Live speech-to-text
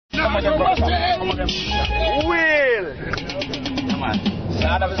Come again, brother. Come again. Will. Come on.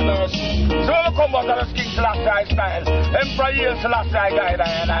 God of his mercy. So we come back to the King Selassie style. Emperor Haile Selassie guide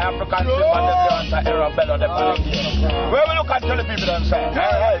and I have to consider what the answer error better than the where we look at tell the people them say,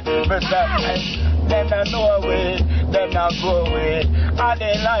 hey, Mr. Them not know way, them not go away. And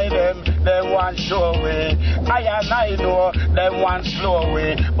they lie them want show way. I know them want slow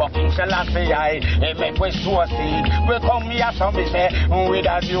way. But King Selassie he make we sow seed. We come here some we say with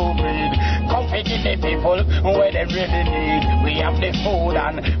a new breed. Come feed the people where they really need. We have the food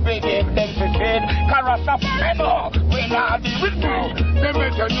and we give them to feed. Rastafari no, we not deal with you. They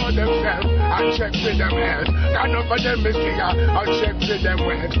better know themselves and check with them heads. Can't over them missing and check with them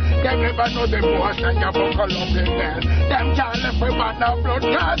heads. They never know them most and you buckle up in there. Them can't left with no blood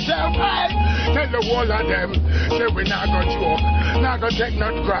cartel fight. Tell the whole of them, say we not gonna joke, not gonna take no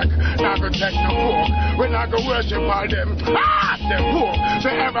crack, not gonna take no pork. We not gonna worship all them, them poor.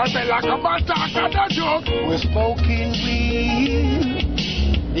 Say ever be like a batak and a joke. We're smoking weed.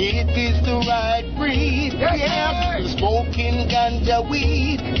 It is the right breed, yeah. We're smoking ganja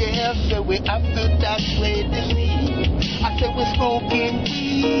weed, yeah. So we have to tax away the seed. I said we're smoking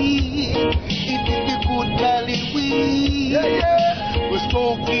weed. It is the good Cali weed, yeah. We're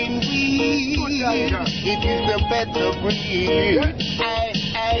smoking weed. It is the better breed.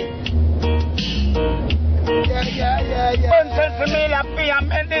 Bunches of me a be a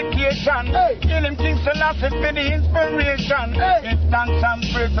meditation. Kill him King Selassie for the inspiration. Give thanks and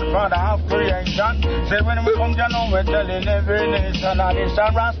praise to the Father of creation. Say when we come down, we're telling every nation, and it's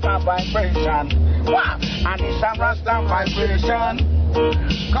a Rasta vibration. Wow, and it's a Rasta vibration.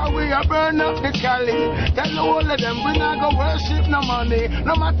 Cause we a burn up the Cali. Tell the whole of them we not go worship no money.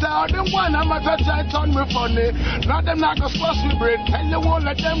 No matter how them want, no matter try turn me funny. Not them not go squash me bread. Tell the whole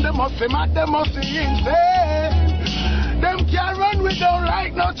of them they must be mad, they must be insane. Them can't run, we don't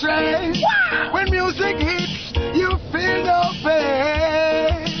like no train. When music hits, you feel no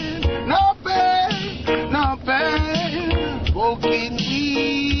pain. No pain, no pain. Smoking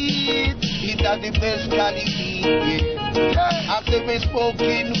weed, it are the best Cali weed, yeah. I said we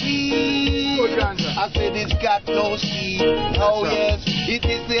smoking weed, I said it's got no seed. Oh yes, it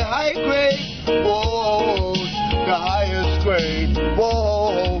is the high grade, whoa, the highest grade,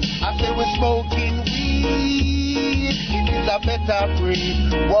 whoa. I said we smoking weed, it is a better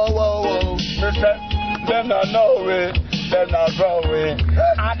breed, whoa, whoa, whoa. Them not know it, them not grow it.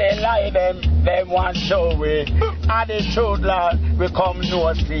 And they lie them want show it. And the truth Lord, we come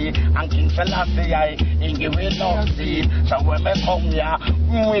no see. And King Selassie he give it no seed. So when we come here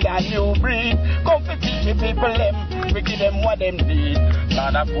with a new breed, come to teach the people them, we give them what them need.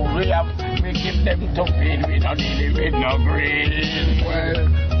 Not a food we have, we give them to feed. We don't need it with no greed. Well,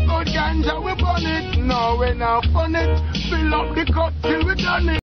 good ganja we burn it, no we not fun it. Fill up the cup till we done it.